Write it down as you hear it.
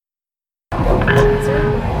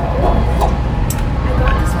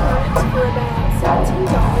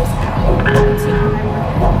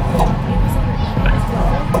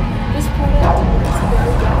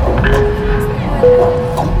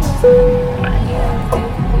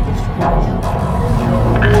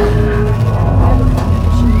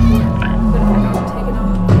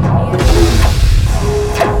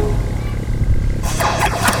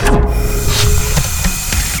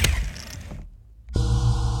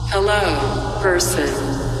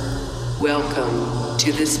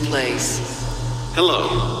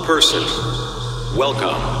Hello, person.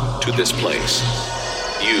 Welcome to this place.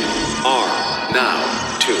 You are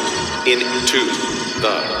now tuned into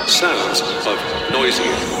the sounds of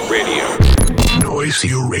Noisia Radio.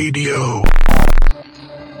 Noisia Radio.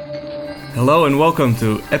 Hello and welcome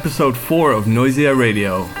to episode 4 of Noisia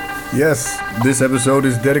Radio. Yes, this episode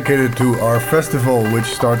is dedicated to our festival, which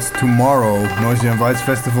starts tomorrow, Noisia Invites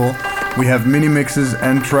Festival. We have mini mixes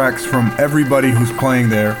and tracks from everybody who's playing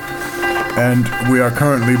there. And we are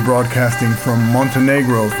currently broadcasting from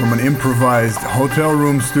Montenegro, from an improvised hotel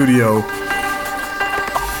room studio.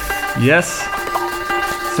 Yes,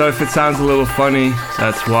 so if it sounds a little funny,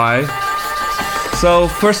 that's why. So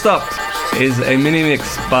first up is a mini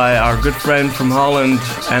mix by our good friend from Holland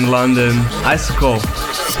and London, Icicle.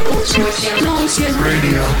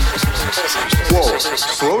 Radio. Whoa,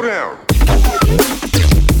 slow down.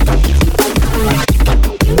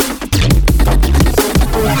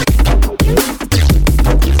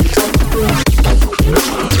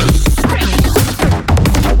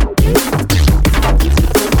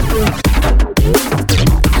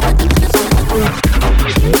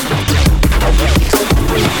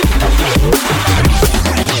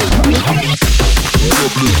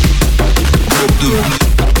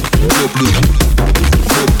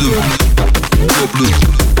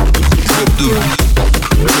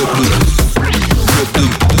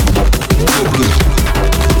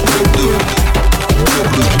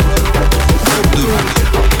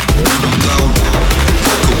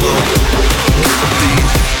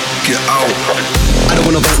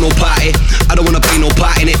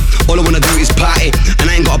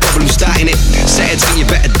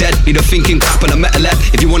 Thinking crap and a metal head.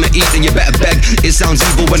 If you wanna eat, then you better beg. It sounds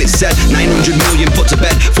evil when it's said. 900 million put to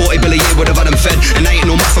bed. 40 billion a year would have had them fed. And I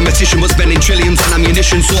ain't no mathematician, but spending trillions on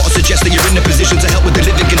ammunition sort of suggests that you're in the position to help with the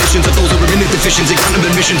living conditions of those who are in the deficiency. Grant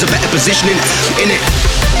them admissions, a better positioning in it.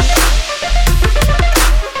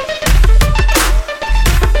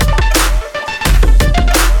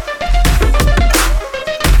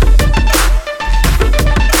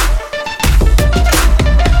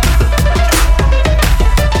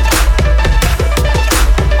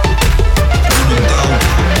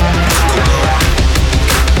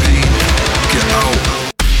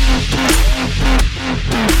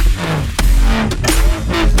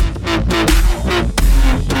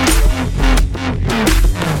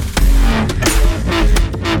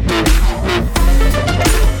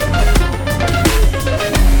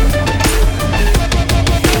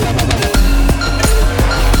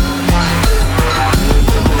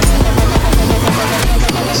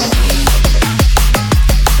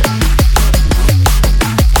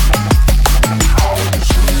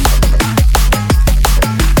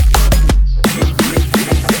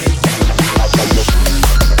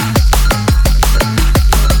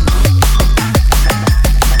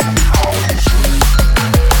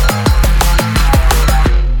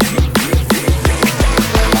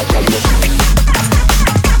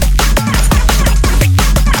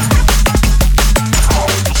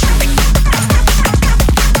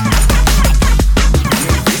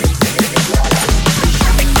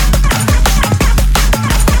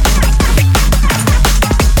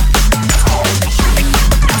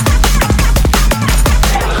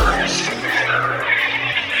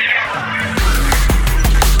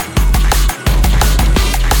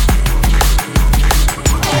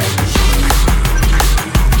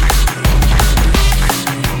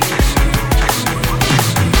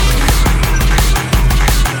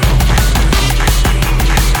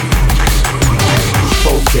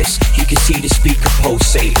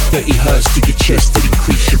 pulsate. 30 hertz to your chest to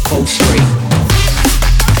increase your pulse rate.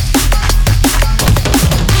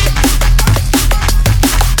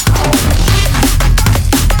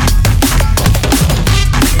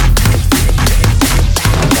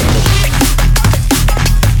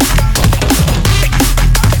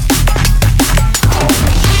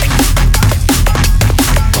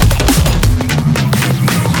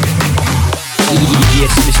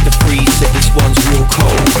 Yes, Mr. Freeze said this one's real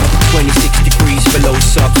cold. 26 degrees below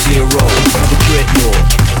sub-zero. The dreadnought,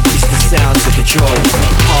 it's the sound of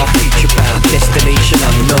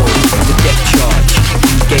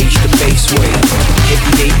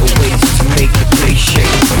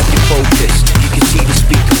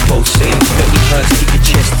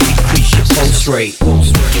straight.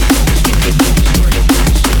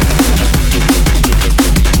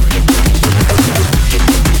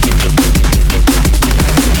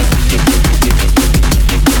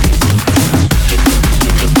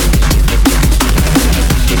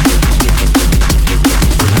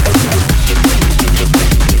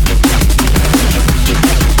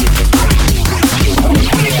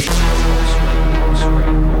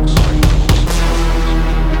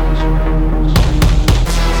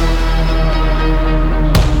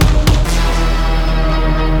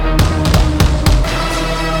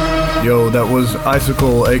 Yo, that was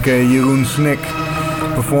Icicle, aka Jeroen Snick,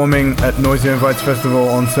 performing at Noisy Invites Festival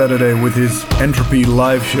on Saturday with his Entropy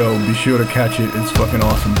live show. Be sure to catch it, it's fucking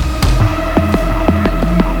awesome.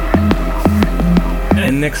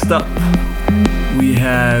 And next up, we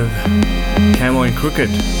have Camo and Crooked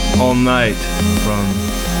All Night from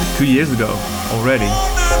 2 years ago already.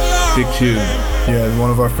 Big tune. Yeah, one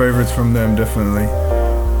of our favorites from them, definitely.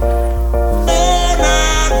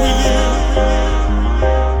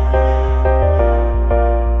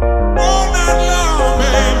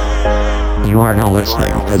 You are now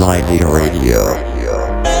listening to Noisy Radio.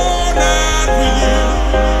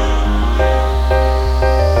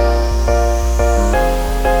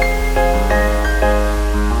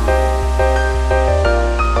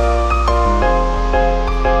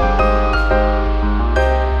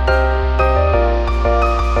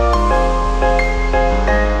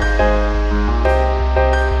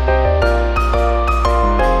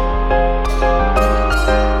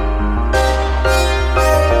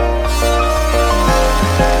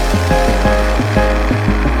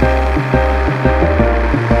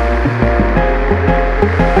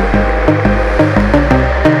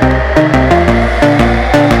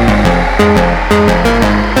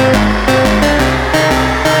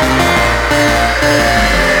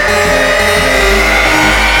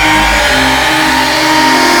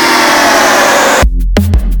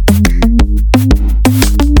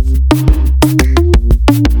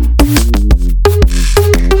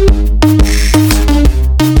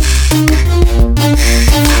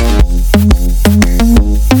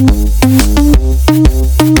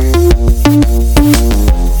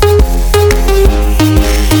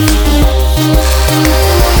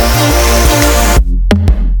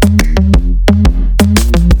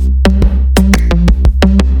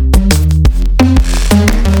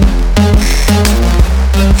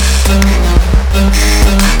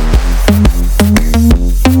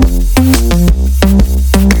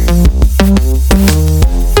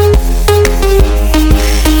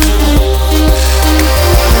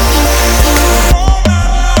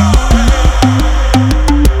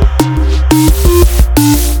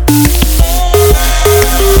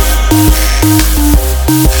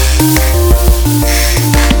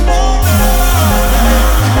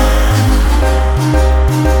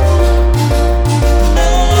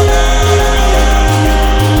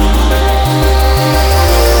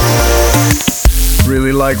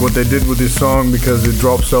 What they did with this song, because it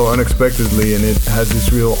dropped so unexpectedly and it has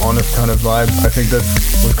this real honest kind of vibe. I think that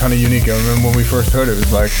was kind of unique. I remember when we first heard it, it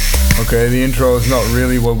was like, okay, the intro is not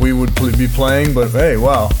really what we would be playing, but hey,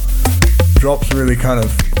 wow, drops really kind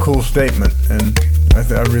of cool statement, and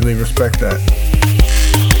I really respect that.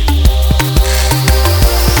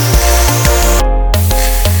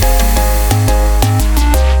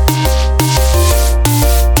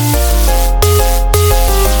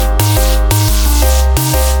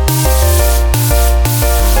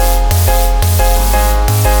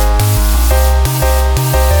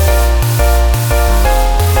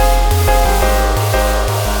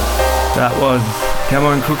 That was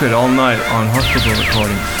Camo and Crooked All Night on Hospital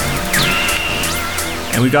Recordings.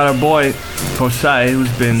 And we got our boy Posei,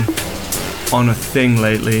 who's been on a thing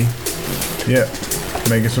lately. Yeah,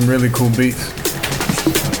 making some really cool beats.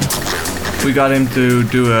 We got him to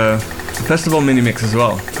do a festival mini mix as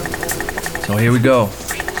well. So here we go.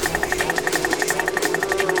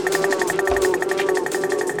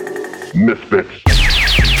 Misfits.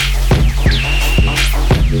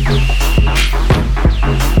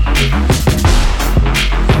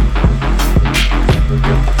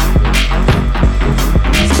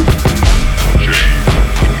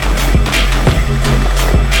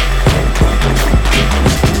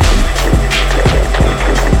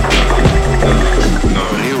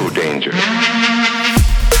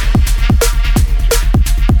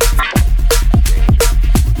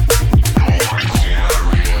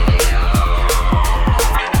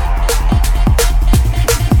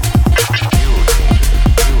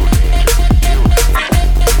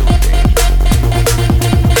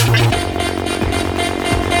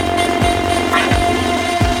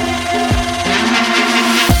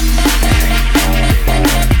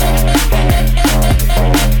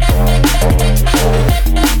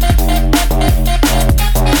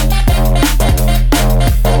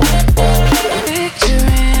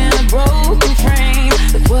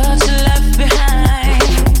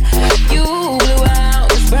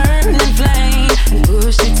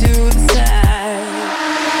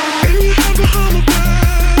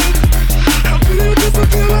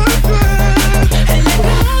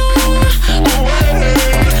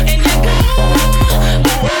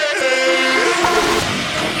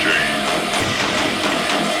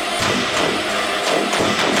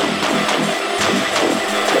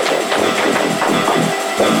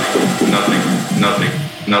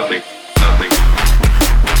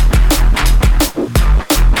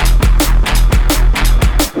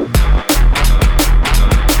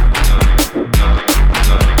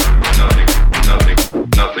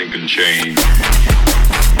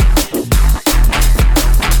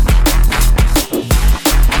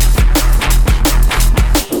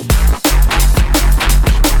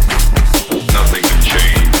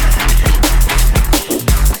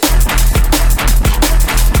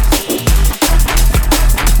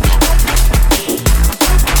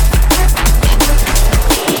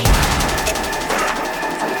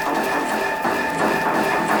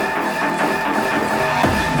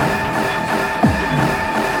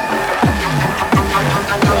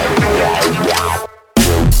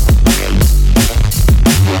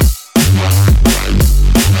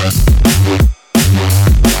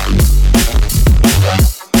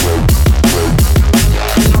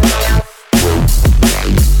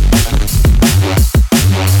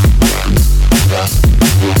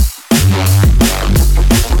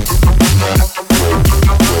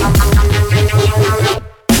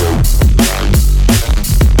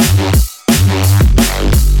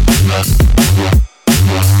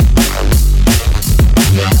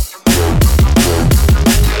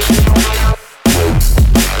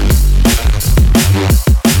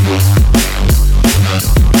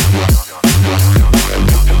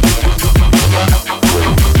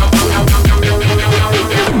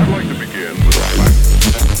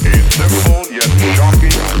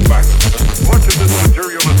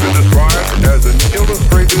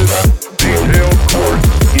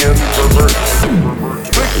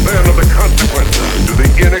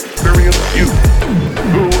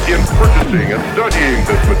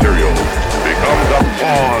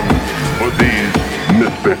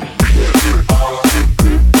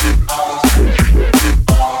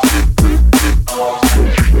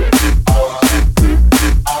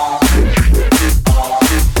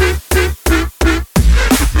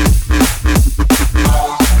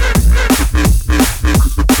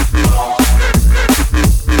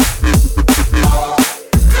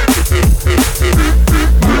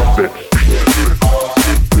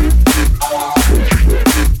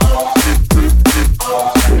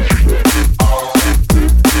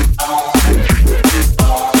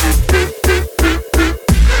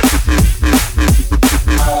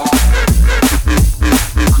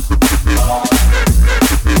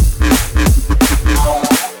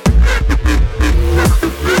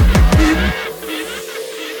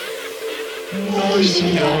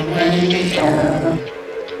 Noisy Radio.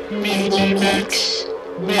 Mini-mix.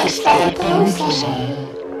 Mixtape Poser.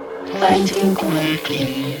 Writing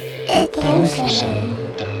quickly. Poser.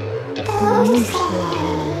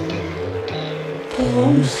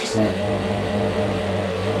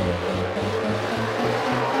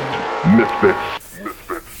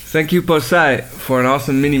 Thank you, Posei, for an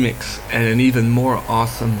awesome mini-mix and an even more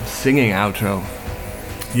awesome singing outro.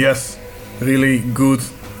 Yes, really good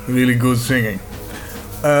singing.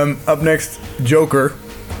 Up next, Joker,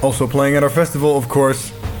 also playing at our festival, of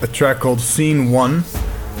course, a track called Scene 1,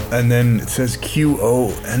 and then it says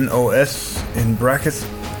QONOS in brackets.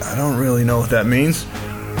 I don't really know what that means.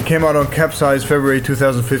 It came out on Capsize February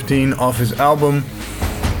 2015 off his album.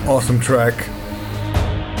 Awesome track.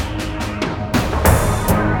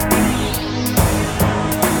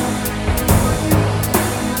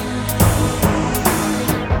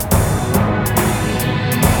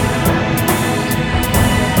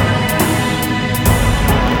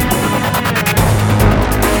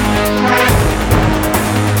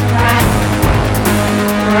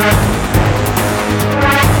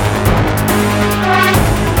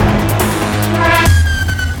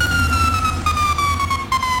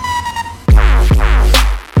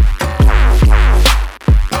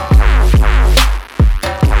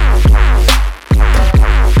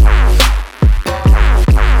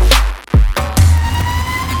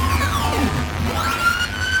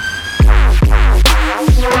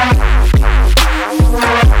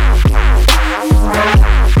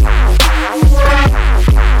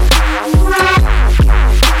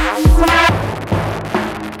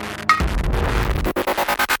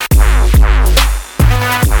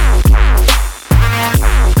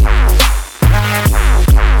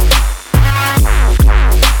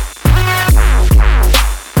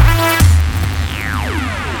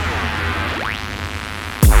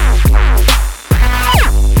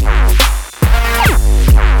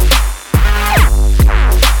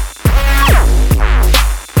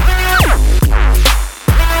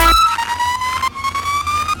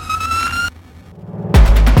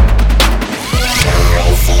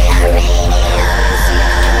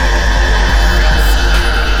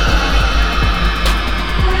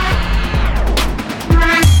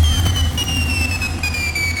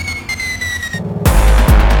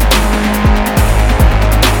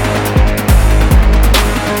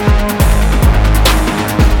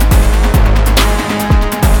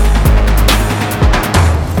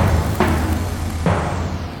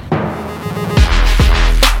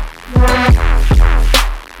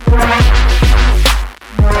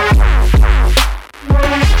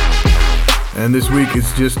 And this week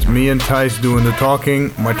it's just me and Thijs doing the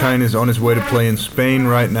talking. Martijn is on his way to play in Spain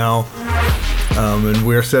right now. And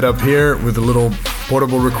we're set up here with a little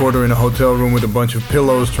portable recorder in a hotel room with a bunch of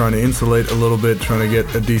pillows, trying to insulate a little bit, trying to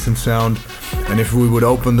get a decent sound. And if we would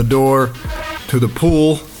open the door to the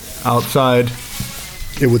pool outside,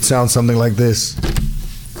 it would sound something like this.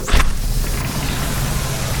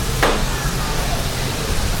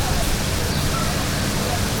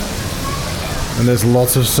 And there's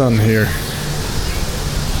lots of sun here.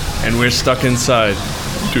 And we're stuck inside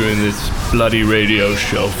doing this bloody radio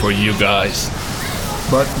show for you guys.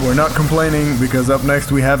 But we're not complaining, because up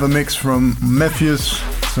next we have a mix from Mephius.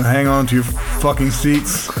 So hang on to your fucking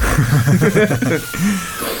seats.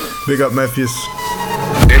 Big up Mephius.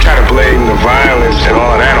 They try to blame the violence and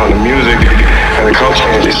all of that on the music and the culture,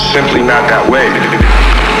 and it's simply not that way.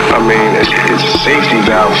 I mean, it's a safety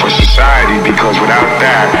valve for society, because without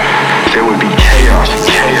that, there would be chaos,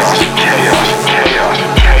 chaos, chaos, chaos,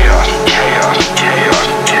 chaos, chaos, chaos,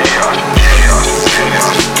 chaos, chaos, chaos,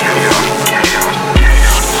 chaos, chaos, chaos.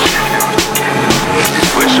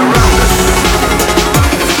 We're surrounded.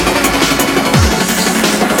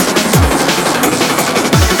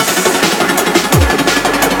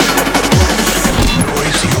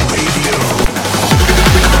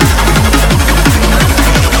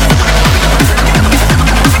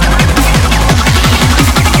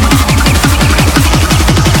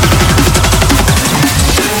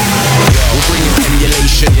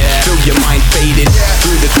 Your mind faded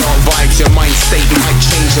through the dark vibes. Your mind state might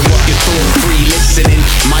change, and what you thought free listening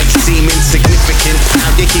might seem insignificant. Now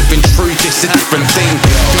you're keeping truth, it's a different thing.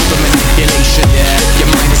 Through the manipulation, your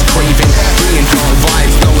mind is craving, bringing dark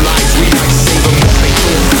vibes, no lies. We might save them. What they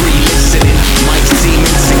thought free listening might seem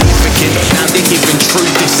insignificant. Now you're keeping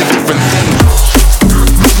truth, it's a different thing.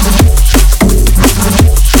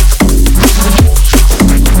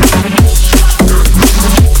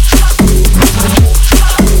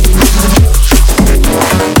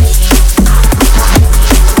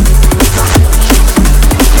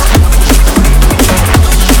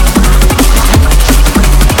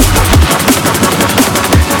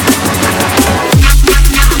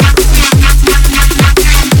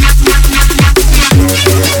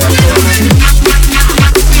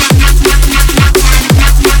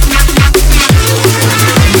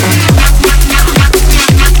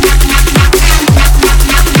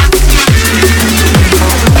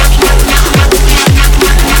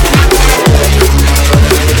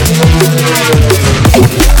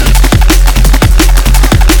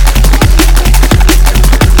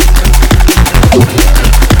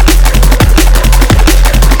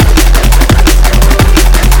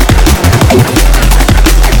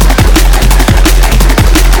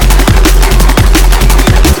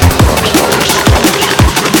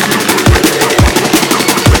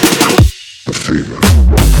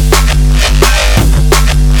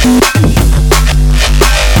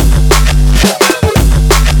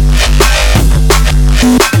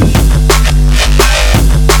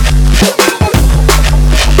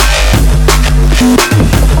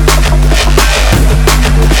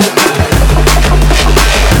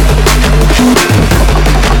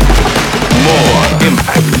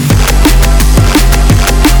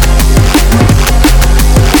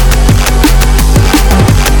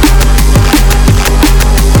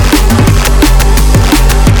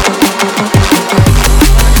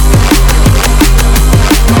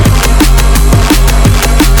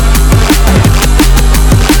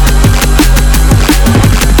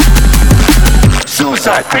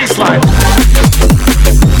 side, baseline.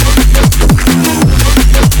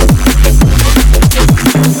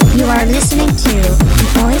 You are listening to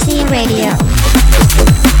Noisy Radio.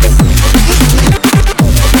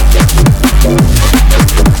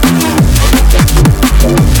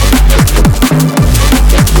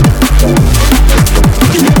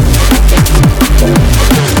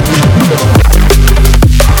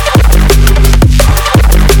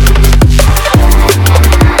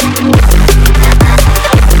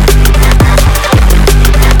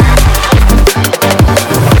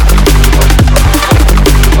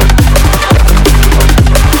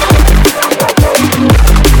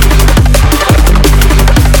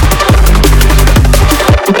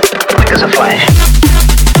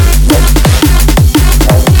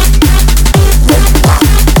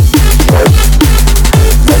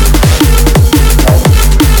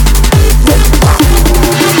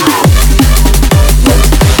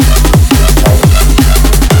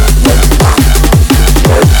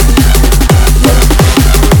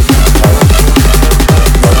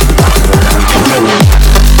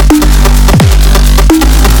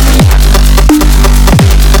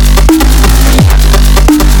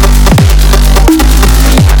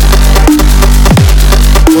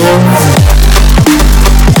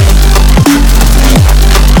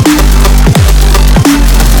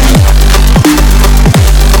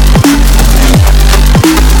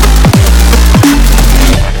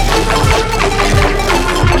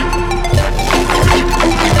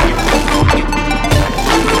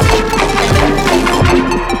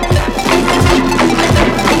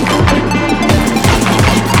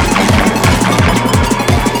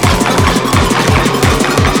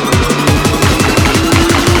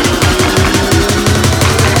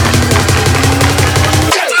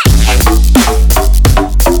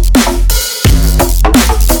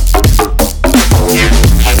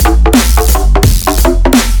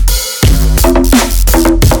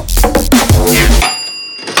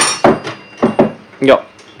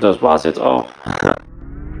 Das war's jetzt auch.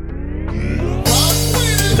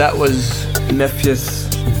 That was Mephius'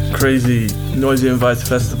 crazy Noisy Invites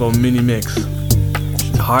Festival mini mix.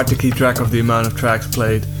 It's hard to keep track of the amount of tracks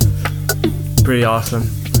played. Pretty awesome.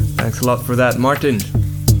 Thanks a lot for that, Martin.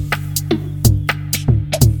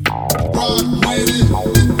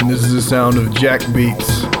 And this is the sound of Jack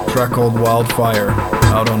Beats, track called Wildfire,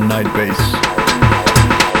 out on Night Bass.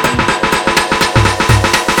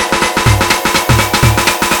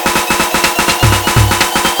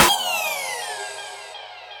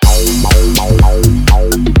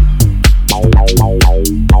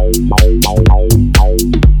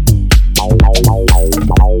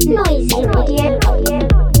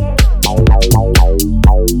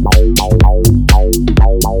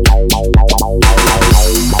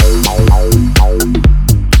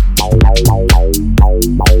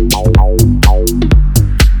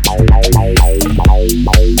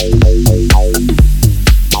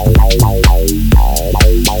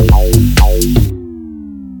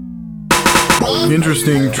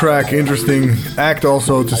 Interesting track, interesting act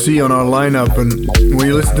also to see on our lineup. And when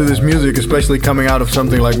you listen to this music, especially coming out of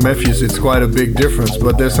something like Mephius, it's quite a big difference.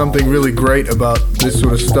 But there's something really great about this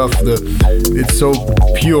sort of stuff. It's so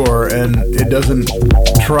pure and it doesn't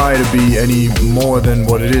try to be any more than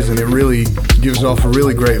what it is, and it really gives off a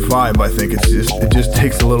really great vibe. I think it just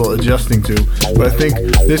takes a little adjusting to. But I think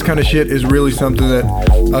this kind of shit is really something that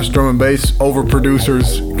us drum and bass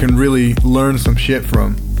overproducers can really learn some shit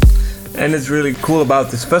from. And it's really cool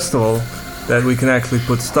about this festival that we can actually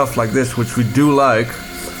put stuff like this, which we do like,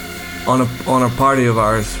 on a party of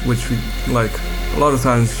ours, which we like. A lot of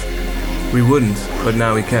times we wouldn't, but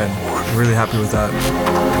now we can. I'm really happy with that.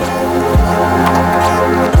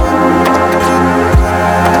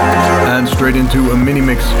 And straight into a mini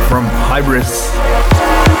mix from Hybris.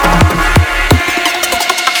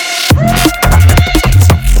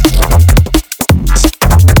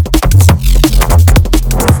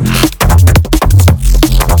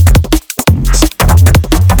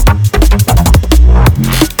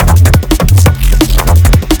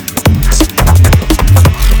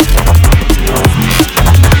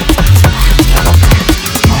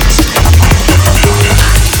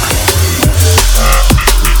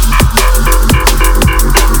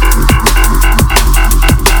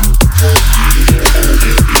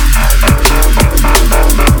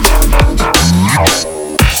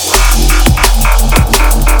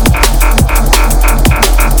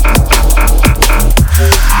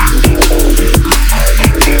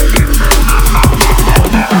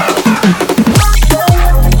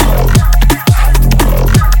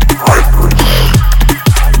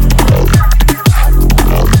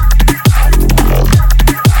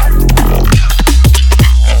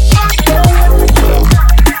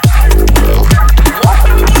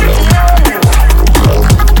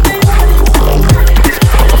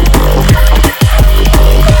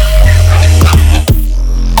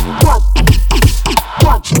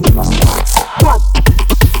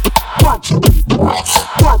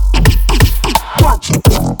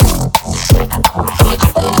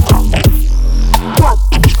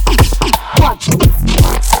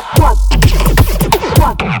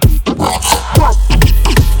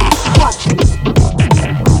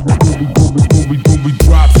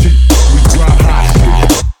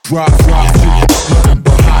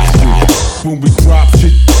 When we drop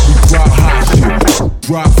shit, we drop hot shit.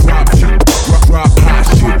 Drop shit, drop hot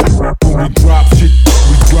shit. When we drop shit,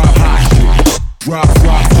 we drop hot shit. Drop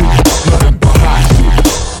shit, nothing but hot shit.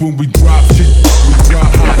 When we drop shit, we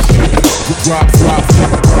drop hot shit. Drop shit, drop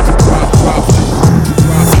shit, drop hot shit,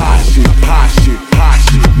 hot shit, hot shit, hot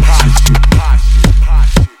shit, hot shit,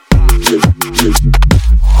 hot shit.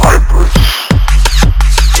 Hybrid.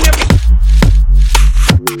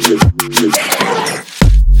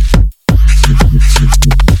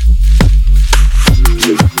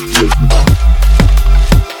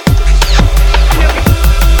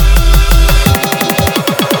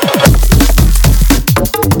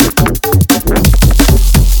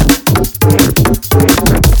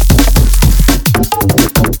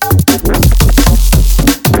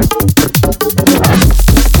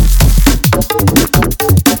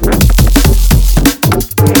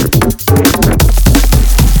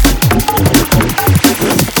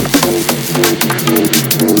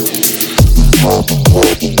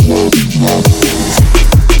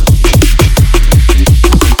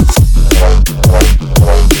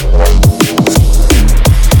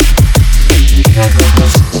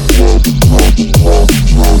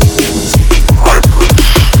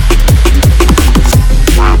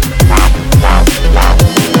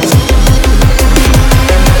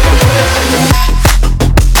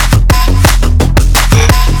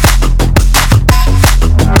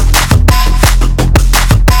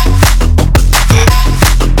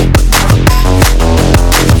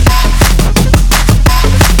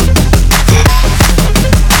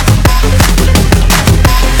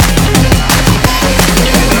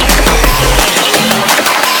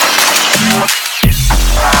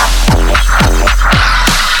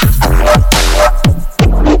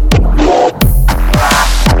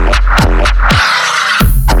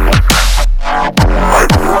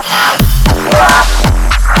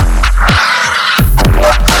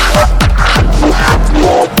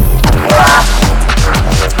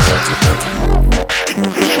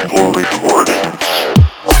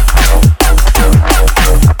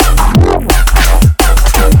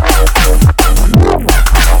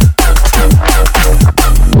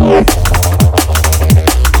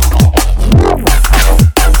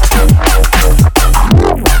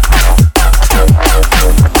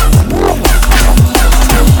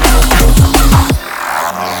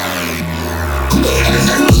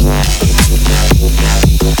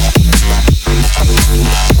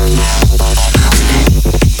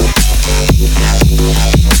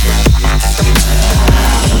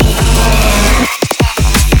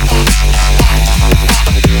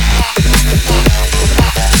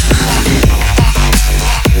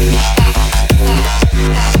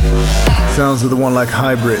 Sounds of the one like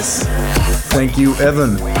Hybris. Thank you,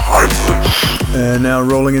 Evan. And now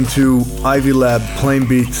rolling into Ivy Lab, Plain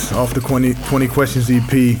Beats off the 20 Questions EP.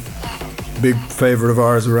 Big favorite of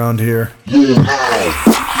ours around here. Radio.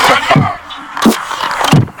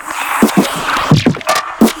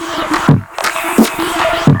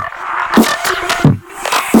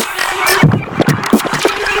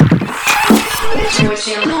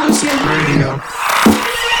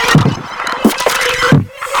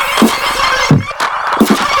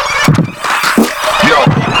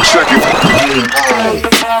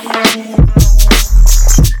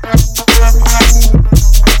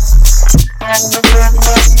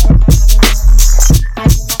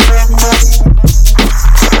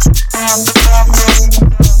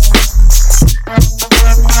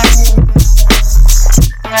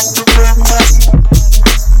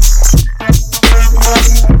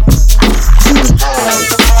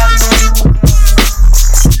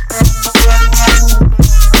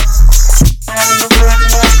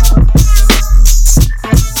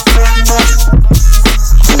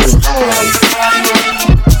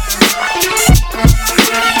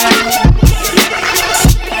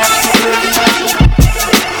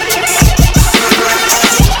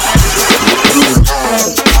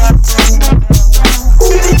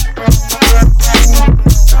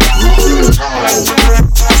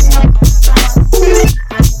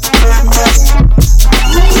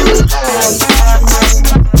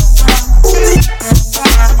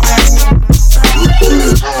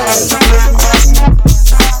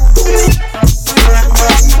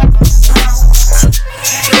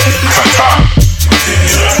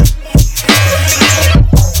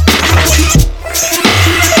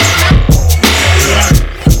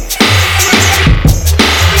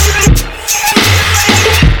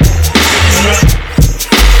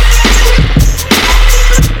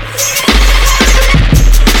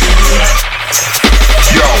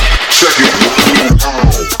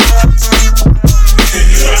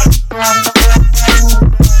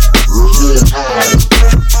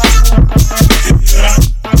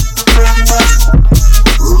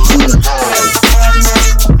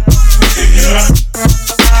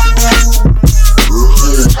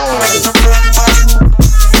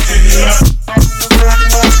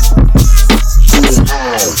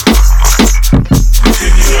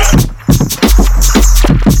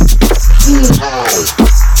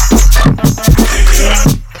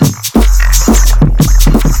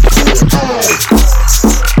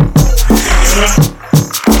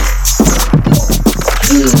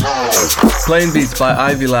 Plane Beats by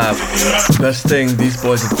Ivy Lab. Best thing these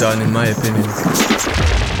boys have done, in my opinion.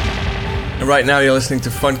 And right now you're listening to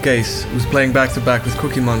Funcase, who's playing back to back with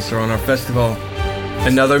Cookie Monster on our festival.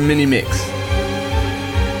 Another mini mix.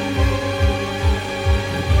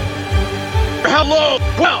 Hello,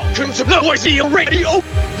 welcome to Noisy Radio.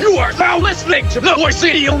 You are now listening to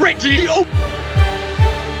Noisy Radio.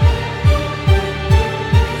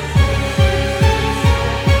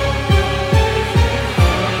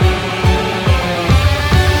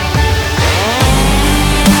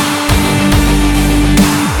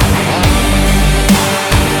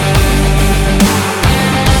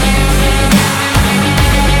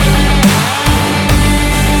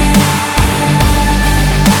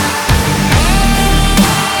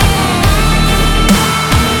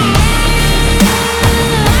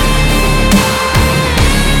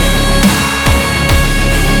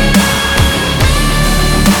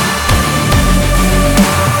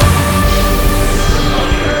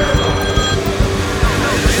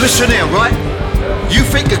 Listen here, right? You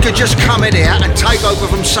think you could just come in here and take over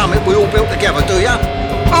from something we all built together, do ya?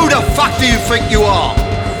 Who the fuck do you think you are?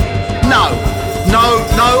 No,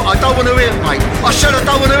 I don't want to hear it, mate. I said I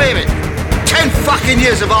don't want to hear it. 10 fucking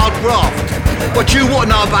years of hard graft. But you wouldn't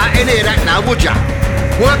know about any of that now, would ya?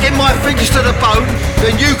 Working my fingers to the bone,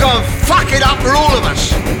 then you go and fuck it up for all of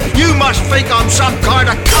us. You must think I'm some kind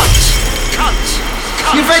of cunt.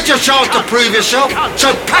 You've had your chance to prove yourself,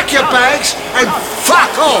 so pack your bags and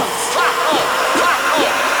fuck off!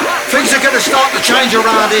 Things are going to start to change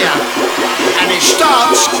around here, and it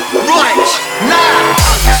starts right now!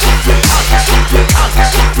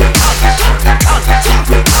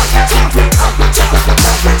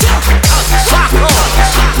 Fuck off! Fuck off!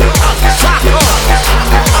 Fuck off!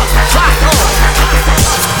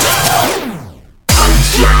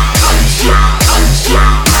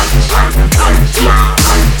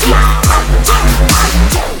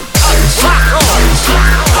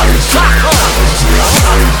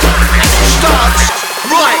 Starts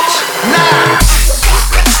right now!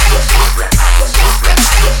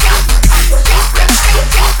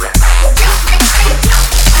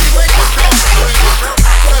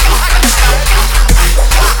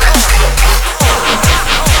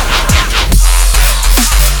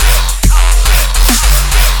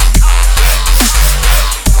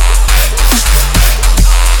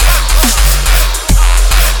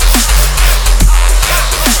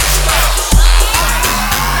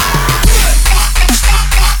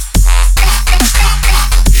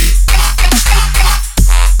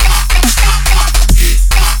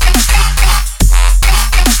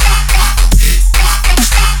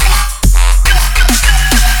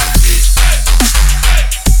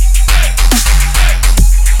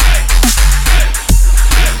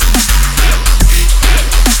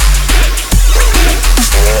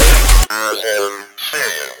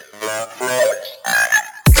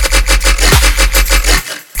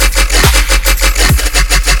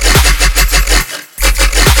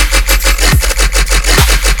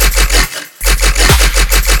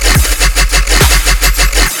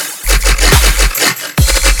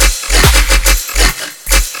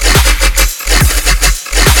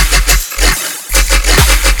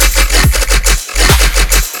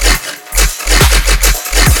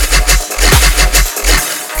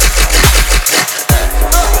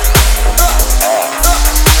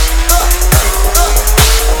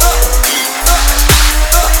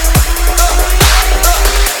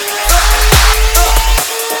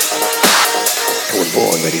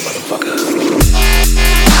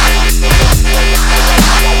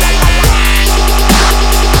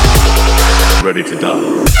 Ready to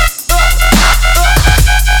die.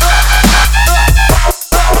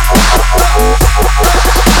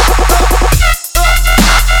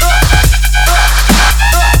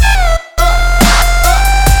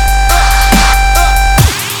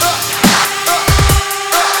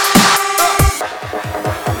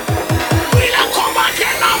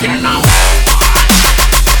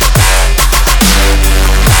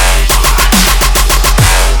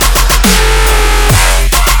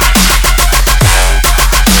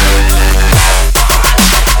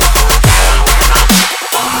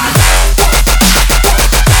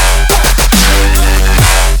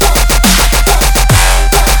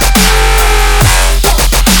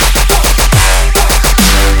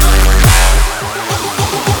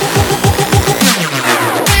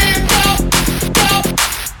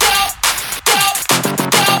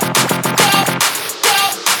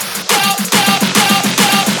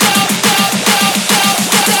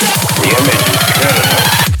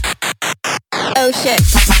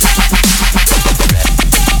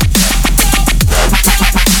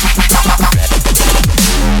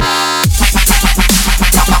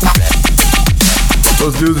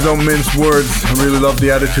 those dudes don't mince words. I really love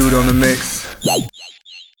the attitude on the mix.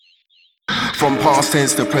 From past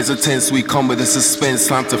tense to present tense, we come with a suspense.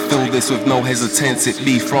 Time to fill this with no hesitance. It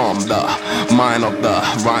be from the mind of the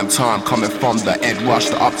rhyme time, coming from the Ed Rush,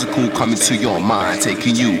 the optical coming to your mind,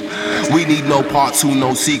 taking you. We need no part two,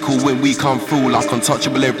 no sequel. When we come through, like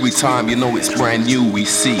untouchable every time, you know it's brand new. We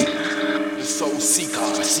see the soul seeker,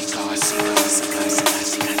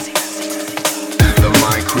 the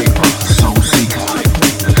mind creeper, soul seeker,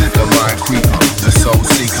 the mind creeper, the soul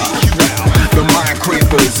seeker. The mind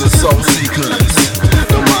creepers, the soul seekers.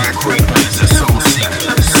 The mind creepers, the soul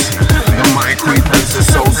seekers. The mind creepers, the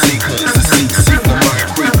soul seekers. The seek. The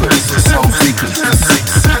mind creepers, the soul seekers. The six.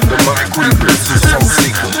 The mind creepers, the soul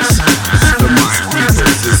seekers. The mind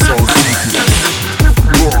creepers, the soul seekers.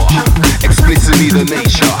 Raw, explicitly the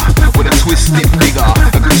nature, with a twisted figure,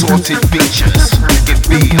 a contorted features. It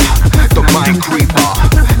be the mind creeper.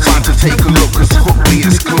 Time to take a look as quickly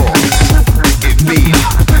as claws. It be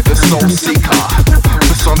the soul seeker,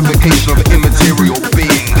 personification of an immaterial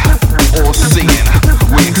being, all seeing,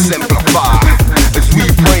 we exemplify, as we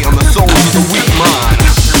prey on the souls of the weak mind,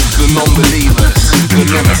 the non-believers, the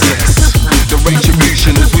nemesis, the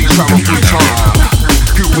retribution as we travel through time,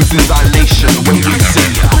 pupils in dilation when we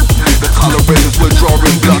see, the color breakers we're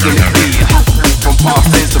drawing blood in it be, from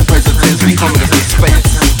past tense to present tense we come in a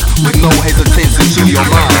suspense, with no hesitance into your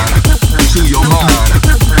mind, to your mind,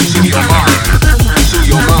 to your mind, to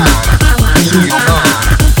your mind, to your mind.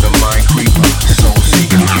 The mind creeper, the soul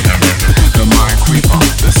seeker. The mind creeper,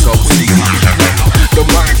 the soul seeker. The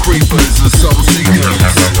mind creepers, the soul seekers.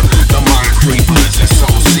 The mind creepers, the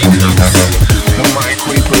soul seekers. The mind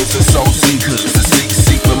creepers, the soul seekers. The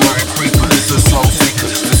seek. The mind creepers, the soul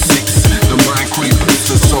seekers. The six. The mind creepers,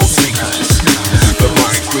 the soul seekers. The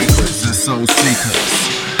mind creepers, the soul seekers.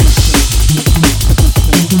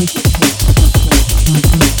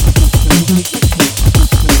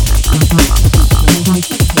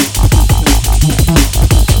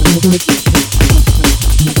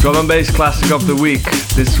 Drum and bass classic of the week.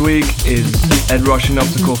 This week is Ed Rush and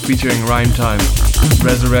Optical featuring Rhyme Time,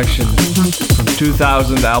 Resurrection. From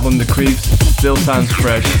 2000 album The Creeps, still sounds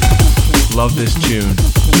fresh. Love this tune.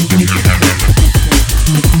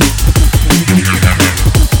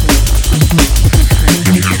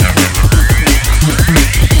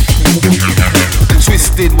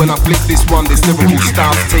 Twisted when I flip this one, this lyrical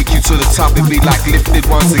style to take you to the top. It be like lifted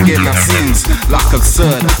once again, that seems like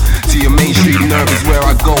absurd. To your mainstream nerve is where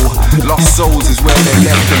I go. Lost souls is where they're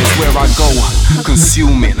left and it's where I go.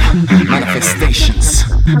 Consuming manifestations,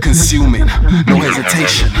 consuming, no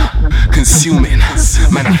hesitation. Consuming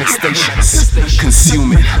manifestations,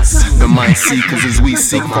 consuming the mind seekers as we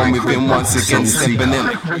seek from within once again stepping in.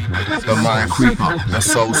 The mind creeper, the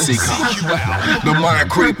soul seeker. The mind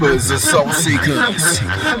creepers, the soul seekers.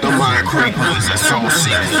 The mind creepers, the soul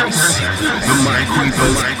seekers. The mind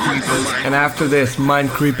creepers. And after this mind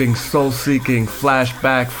creeping, soul seeking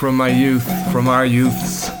flashback from my youth, from our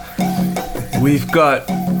youths, we've got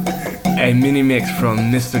a mini mix from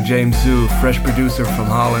Mr. James Zoo, fresh producer from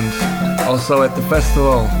Holland. Also at the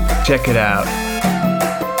festival, check it out.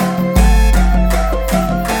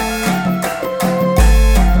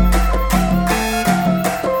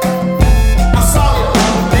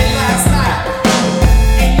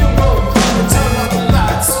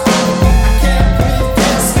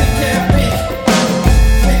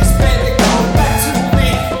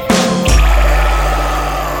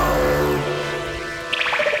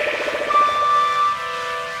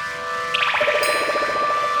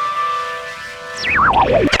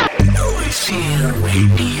 See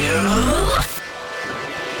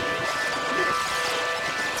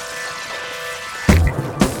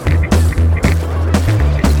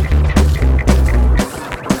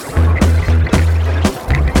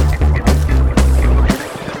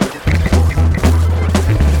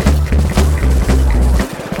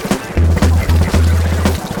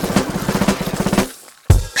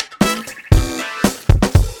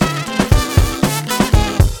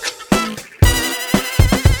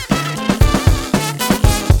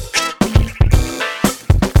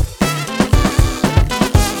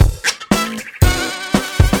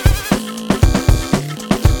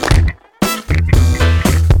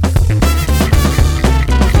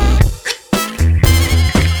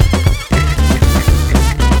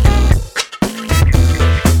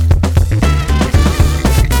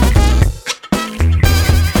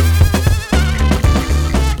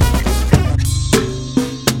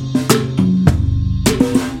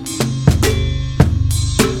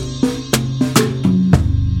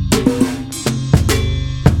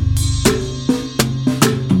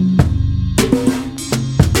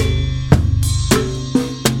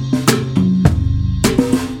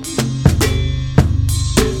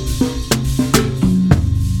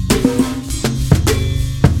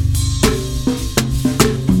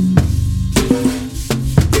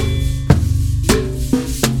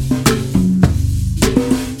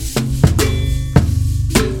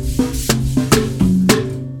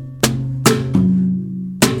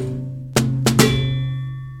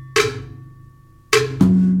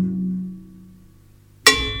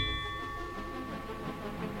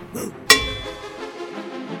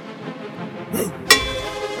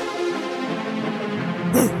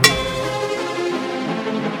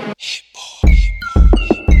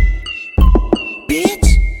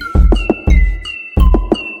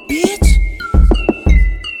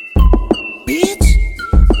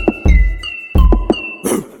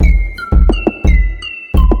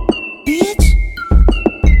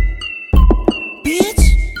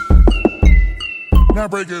Now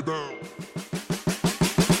break it down.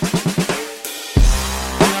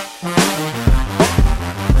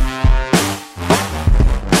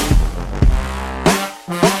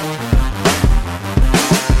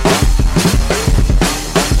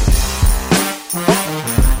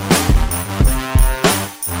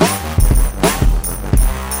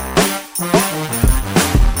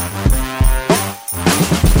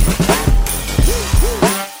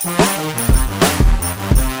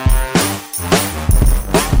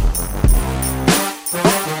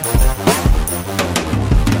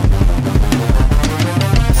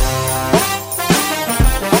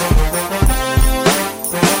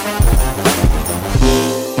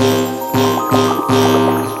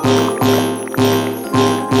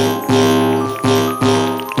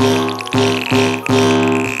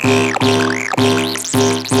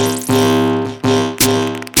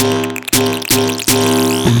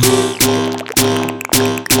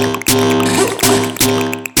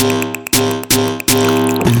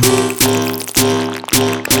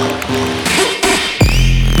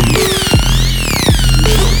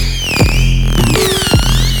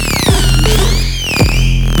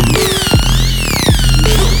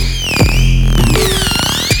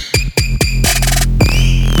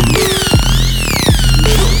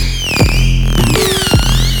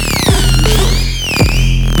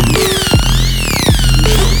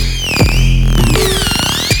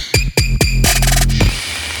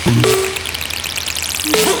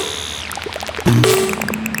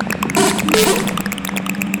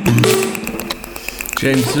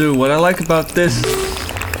 James Zoo, what I like about this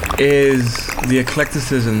is the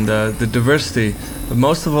eclecticism, the diversity, but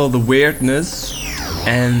most of all the weirdness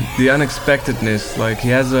and the unexpectedness. Like, he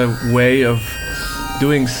has a way of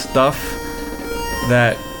doing stuff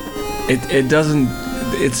that it doesn't,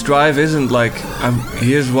 its drive isn't like,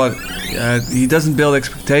 here's what, he doesn't build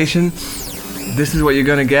expectation, this is what you're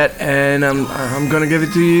gonna get, and I'm gonna give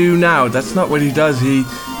it to you now. That's not what he does.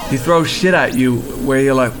 He throws shit at you where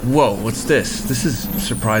you're like, whoa, what's this? This is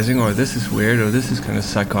surprising, or this is weird, or this is kind of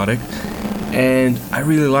psychotic. And I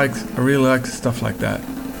really like stuff like that.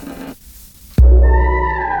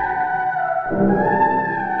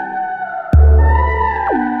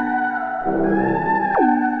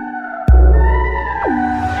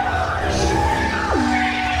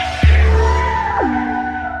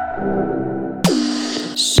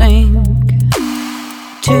 Sink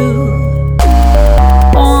to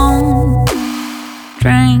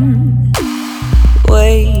drink,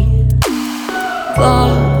 wait, the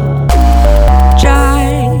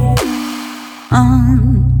giant,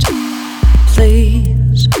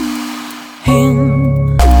 please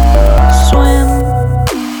him swim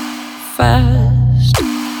fast,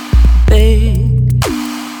 big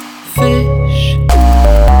fish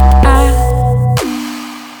at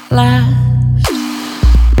last.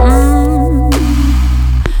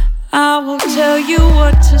 I will tell you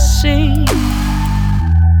what to see.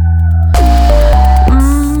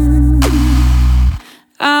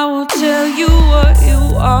 I will tell you what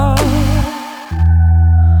you are.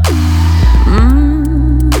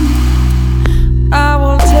 I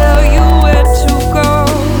will tell you where to go.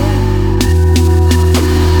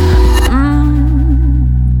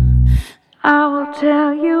 I will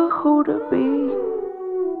tell you who to be.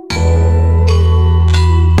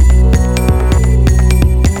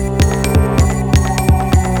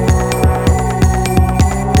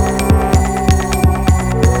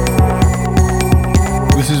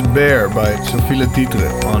 This is Bear by Sophie Le Titre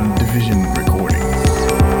on Division Recordings.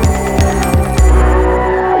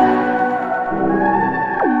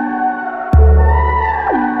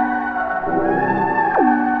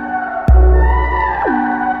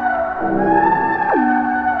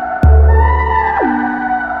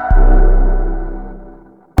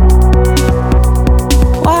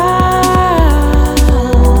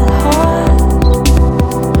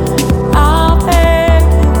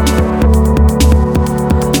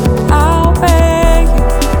 I'll beg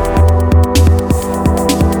you.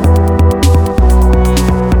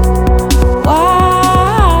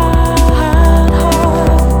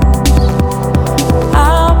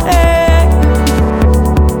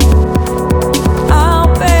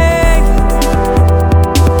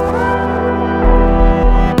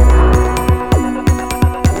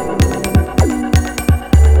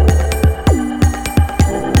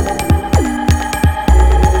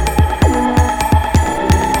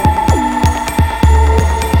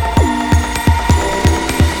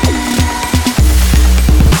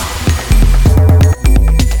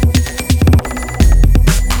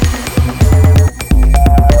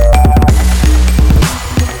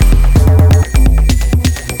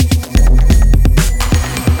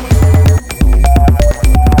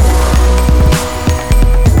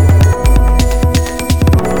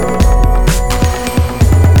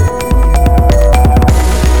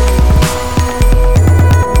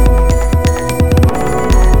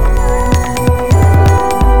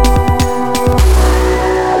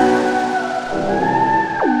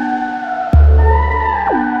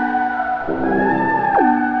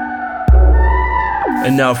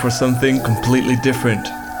 now for something completely different.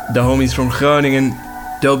 The homies from Groningen,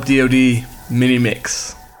 Dope DOD Mini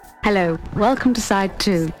Mix. Hello, welcome to side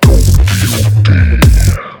 2.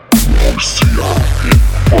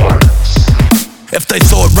 If they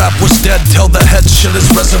thought rap was dead, tell the head shit is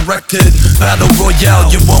resurrected. Battle Royale,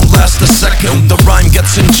 you won't last a second. The rhyme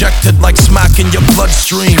gets injected like smack in your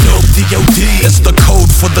bloodstream. Dope DOD is the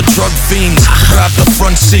code for the drug fiends. Grab the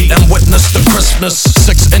front seat and witness the Christmas.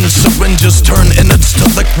 6-inch syringes turn innards to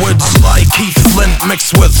liquids. Like Keith Flint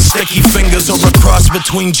mixed with sticky fingers, or a cross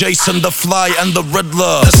between Jason the Fly and the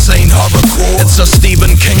Riddler. This ain't horrorcore, it's a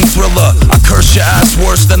Stephen King thriller. I curse your ass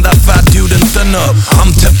worse than that fat dude in Thinner.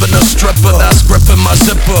 I'm tipping a stripper that's gripping my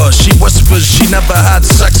zipper. She whispers she never had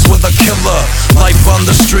sex with a killer. Life on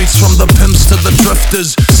the streets from the pimps to the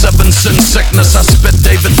drifters. 7 sin sickness, I spit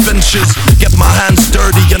David Finches. Get my hands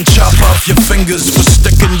dirty and chop off your fingers for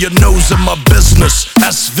sticking your nose in my business.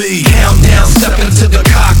 SV. Countdown, step into the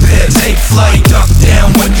cockpit. Take flight, duck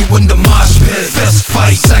down when you in the mosh pit. Fist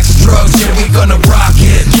fight, sex, drugs, yeah we gonna rock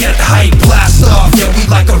it. Get hype, blast off, yeah we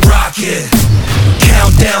like a rocket.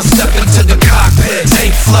 Countdown, step into the cockpit.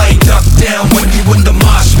 Take flight, duck down when you in the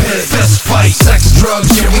mosh pit. Fist fight, sex, drugs,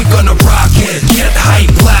 yeah we gonna rock it. Get hype,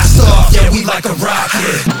 blast off, yeah we like a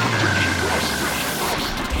rocket.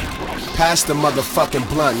 Pass the motherfucking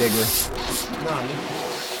blunt, nigga.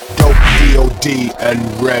 Dope DOD and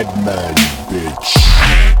Redman, bitch.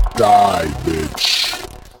 Die, bitch.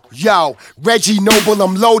 Yo, Reggie Noble,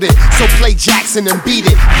 I'm loaded, so play Jackson and beat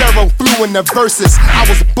it. Thorough flew in the verses, I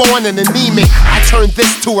was born an anemic. I turned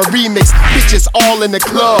this to a remix, bitches all in the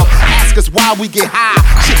club. Ask us why we get high,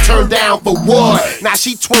 shit turned down for wood. Now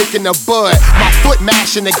she twerking the bud, my foot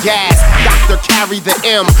mashing the gas. Doctor carry the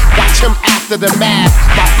M, watch him after the math.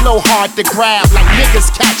 My flow hard to grab, like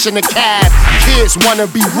niggas catching a cab. Kids wanna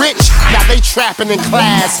be rich, now they trapping in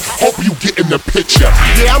class. Hope you get in the picture.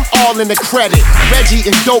 Yeah, I'm all in the credit, Reggie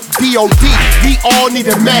and Dope DOD, we all need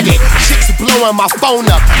a medic. Chicks blowing my phone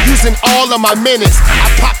up, using all of my minutes. I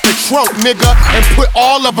pop the trunk, nigga, and put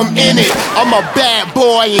all of them in it. I'm a bad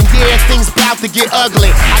boy, and yeah, things bout to get ugly.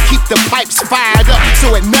 I keep the pipes fired up,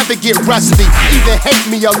 so it never get rusty. Either hate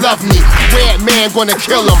me or love me, red man gonna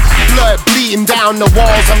kill him. Blood bleeding down the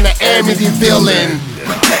walls, I'm the Amity villain.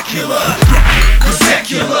 Ridiculous,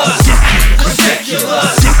 ridiculous,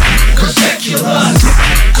 ridiculous, ridiculous,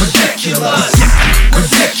 ridiculous,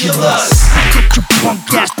 ridiculous. Get your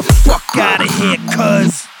punk ass the fuck out of here,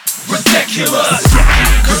 cuz. Ridiculous,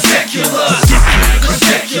 ridiculous,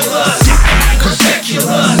 ridiculous,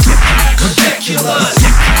 ridiculous, ridiculous,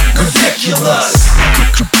 ridiculous.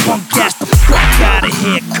 Get your punk ass the fuck out of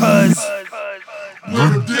here, cuz.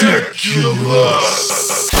 Ridiculous.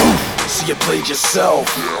 See you played yourself,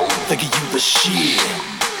 thinking you the shit.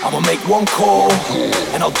 I'ma make one call,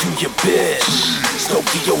 and I'll do your bit. Still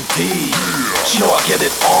DOD, she know I get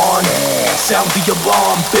it on. Sound the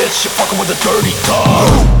alarm, bitch, you're fucking with a dirty dog.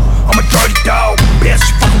 I'm a dirty dog, bitch,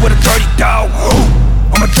 you fucking with a dirty dog.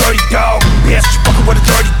 I'm a dirty dog, bitch, you fucking with a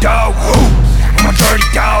dirty dog. I'm a dirty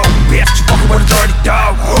dog, bitch, you fucking with a dirty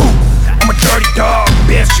dog. I'm a dirty dog,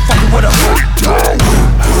 bitch, you fucking with a dirty dog.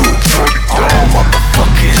 Oh,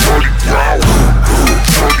 motherfucking dirty dog.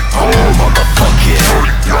 Oh, motherfucking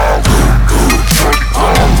dirty dog.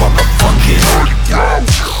 Oh, motherfucking dirty dog.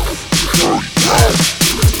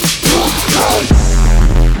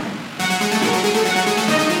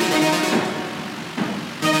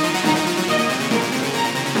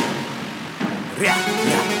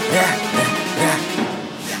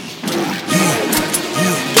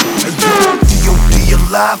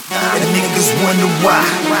 Alive, and niggas wonder why.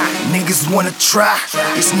 Niggas wanna try,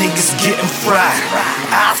 these niggas getting fried.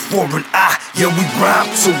 Eye for an eye, yeah we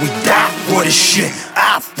rhyme till we die for this shit.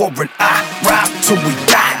 Eye for an eye, rhyme till we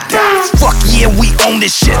die. Fuck yeah, we own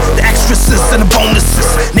this shit. The extras and the bonuses,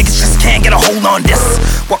 niggas just can't get a hold on this.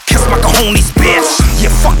 Well, kiss my cojones, bitch.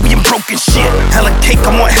 Yeah, fuck me, I'm broken shit. Hella cake,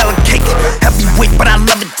 I want hella cake. Heavyweight, but I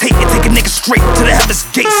love it. Take it, take a nigga straight to the heaven's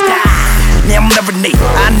gates. Yeah, I'm never Nate,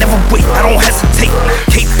 I never wait, I don't hesitate.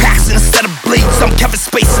 Cape Paxton instead of blades, I'm Kevin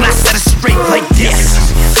Space and I set it straight like this.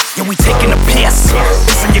 Yeah, we taking a piss.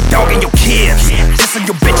 This on your dog and your kids. This on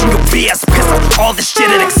your bitch and your beers. Piss off all the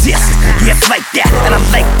shit that exists. Yeah, it's like that, and I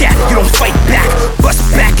like that. You don't fight back, bust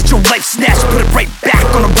back, get your life snatched. Put it right back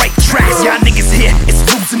on the right tracks. Y'all niggas here, it's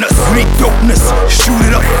losing us. Make dopeness, shoot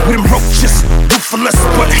it up with them roaches. Ruthless,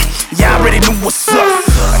 but y'all already know what's up.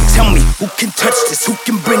 Tell me, who can touch this? Who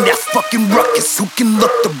can bring that fucking ruckus? Who can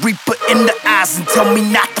look the reaper in the eyes and tell me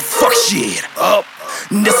not to fuck shit up?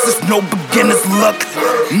 This is no beginner's luck.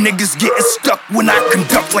 Niggas getting stuck when I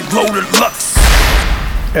conduct like loaded lux.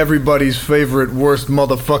 everybody's favorite worst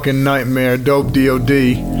motherfucking nightmare, Dope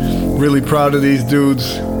D.O.D. Really proud of these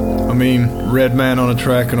dudes. I mean, Redman on a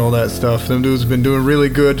track and all that stuff. Them dudes have been doing really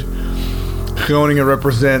good. Groningen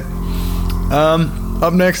represent.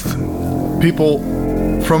 Up next, people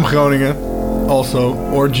from Groningen also,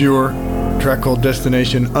 Ordure, track called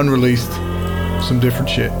Destination, unreleased, some different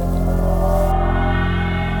shit.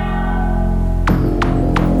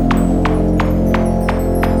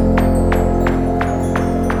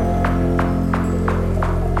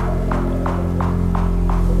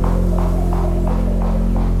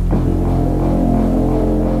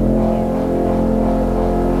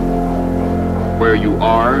 Where you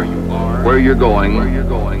are, where you're going,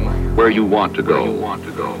 where you want to go.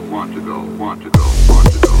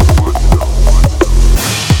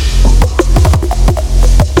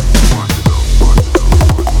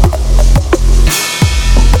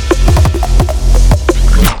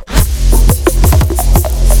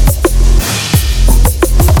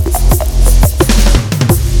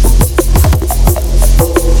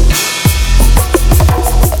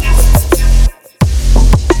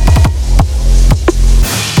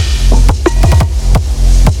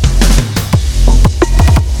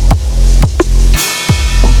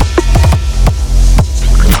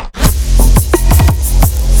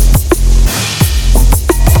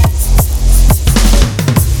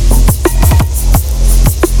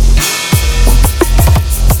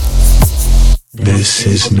 This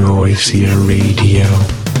is Noisia Radio.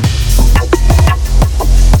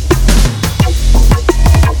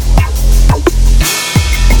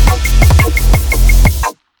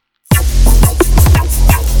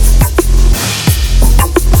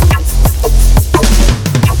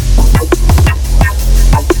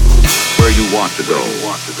 Where you want to go.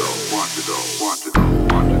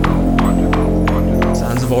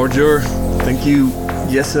 Sounds of Ordure. Thank you,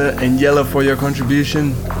 Jesse and Jelle, for your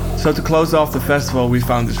contribution. So to close off the festival, we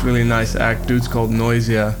found this really nice act. Dude's called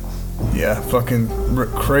Noisia. Yeah, fucking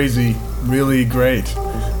crazy. Really great.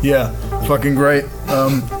 Yeah, fucking great.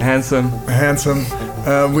 Handsome.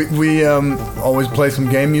 We always play some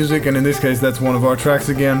game music, and in this case, that's one of our tracks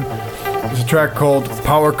again. It's a track called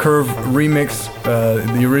Power Curve Remix.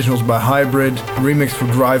 The original's by Hybrid. Remix for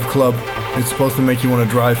Drive Club. It's supposed to make you want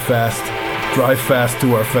to drive fast. Drive fast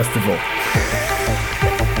to our festival.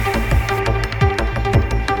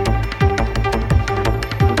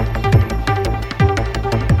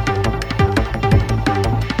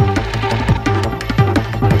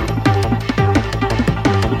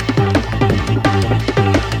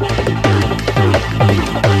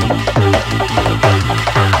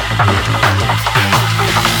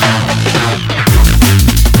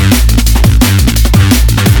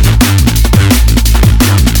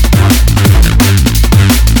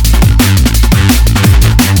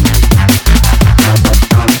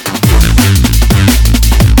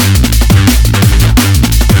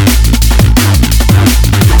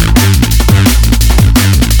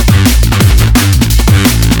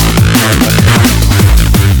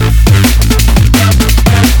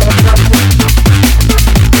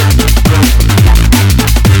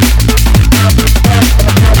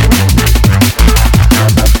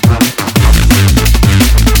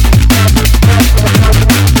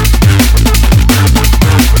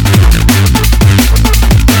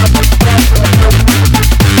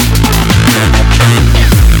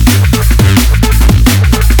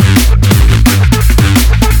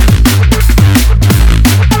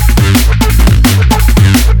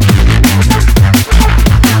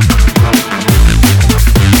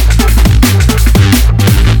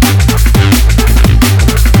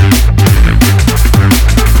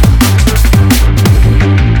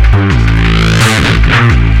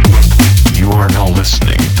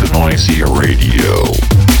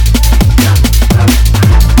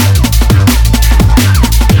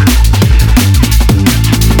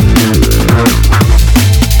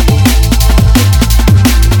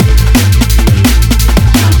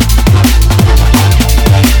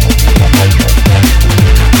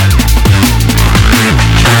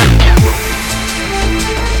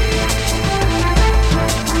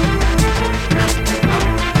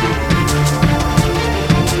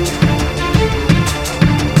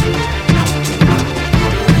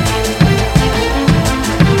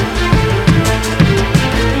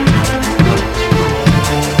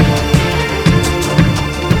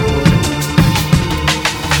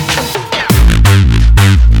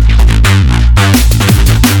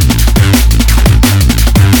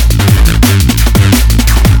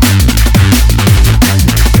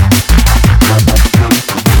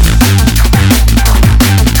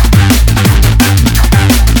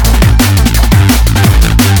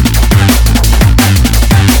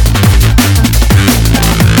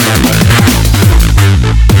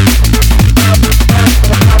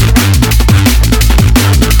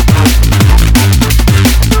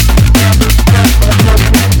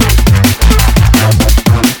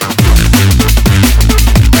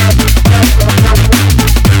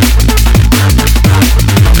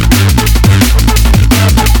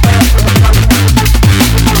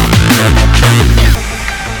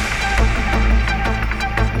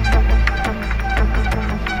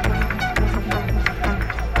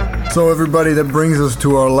 So everybody, that brings us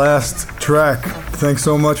to our last track. Thanks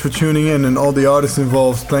so much for tuning in, and all the artists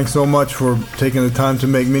involved. Thanks so much for taking the time to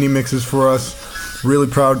make mini mixes for us. Really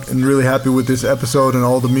proud and really happy with this episode and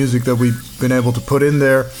all the music that we've been able to put in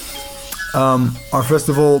there. Our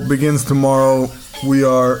festival begins tomorrow. We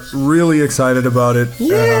are really excited about it.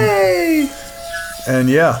 Yay! And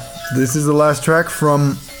yeah, this is the last track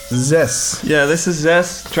from Zes. Yeah, this is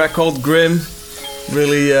Zes, track called Grim.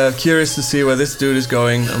 Really curious to see where this dude is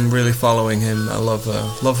going. I'm really following him. I love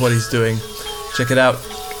what he's doing. Check it out.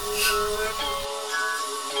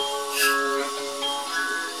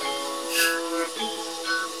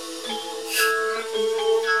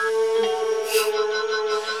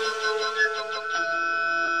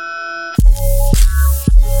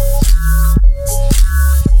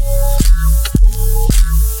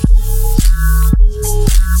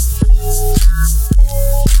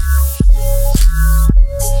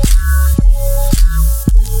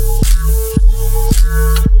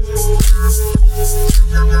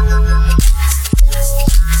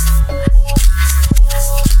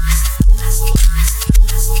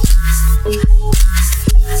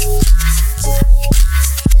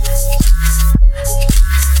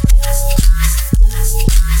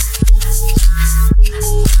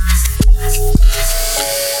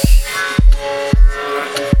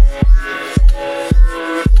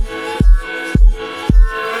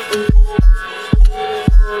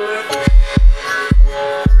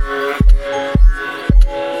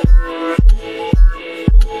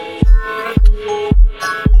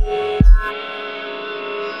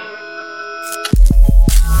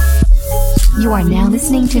 You are now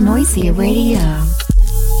listening to Noisia Radio.